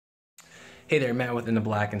Hey there, Matt with In the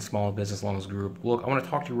Black and Small Business Loans Group. Look, I want to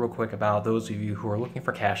talk to you real quick about those of you who are looking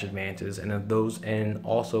for cash advances, and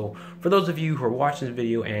also for those of you who are watching this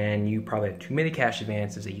video and you probably have too many cash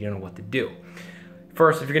advances that you don't know what to do.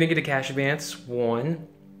 First, if you're going to get a cash advance, one,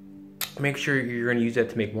 make sure you're going to use that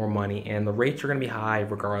to make more money, and the rates are going to be high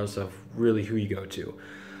regardless of really who you go to.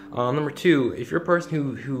 Number two, if you're a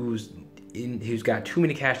person who's got too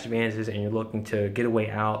many cash advances and you're looking to get a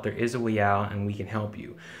way out, there is a way out, and we can help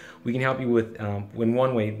you. We can help you with,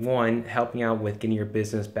 helping out with getting your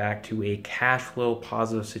business back to a cash flow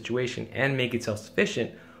positive situation and make it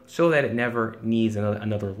self-sufficient so that it never needs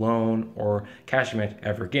another loan or cash advance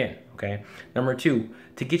ever again. Okay. Number two,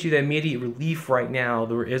 to get you that immediate relief right now,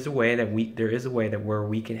 there is a way that where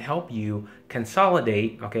we can help you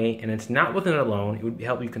consolidate. Okay, and it's not within a loan. It would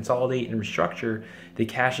help you consolidate and restructure the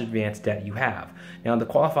cash advance debt you have. Now, to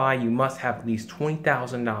qualify, you must have at least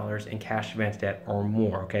 $20,000 in cash advance debt or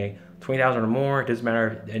more. Okay, $20,000 or more. It doesn't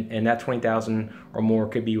matter, and that $20,000 or more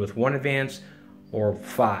could be with one advance or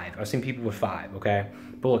five. I've seen people with five. Okay.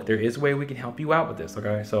 But look, there is a way we can help you out with this,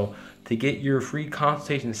 okay? So to get your free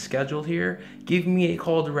consultation scheduled here, give me a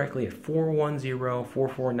call directly at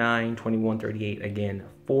 410-449-2138. Again,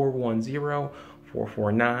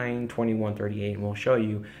 410-449-2138, and we'll show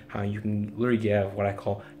you how you can literally get what I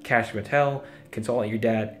call cash hotel, consolidate your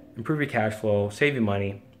debt, improve your cash flow, save you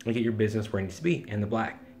money, and get your business where it needs to be in the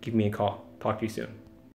black. Give me a call. Talk to you soon.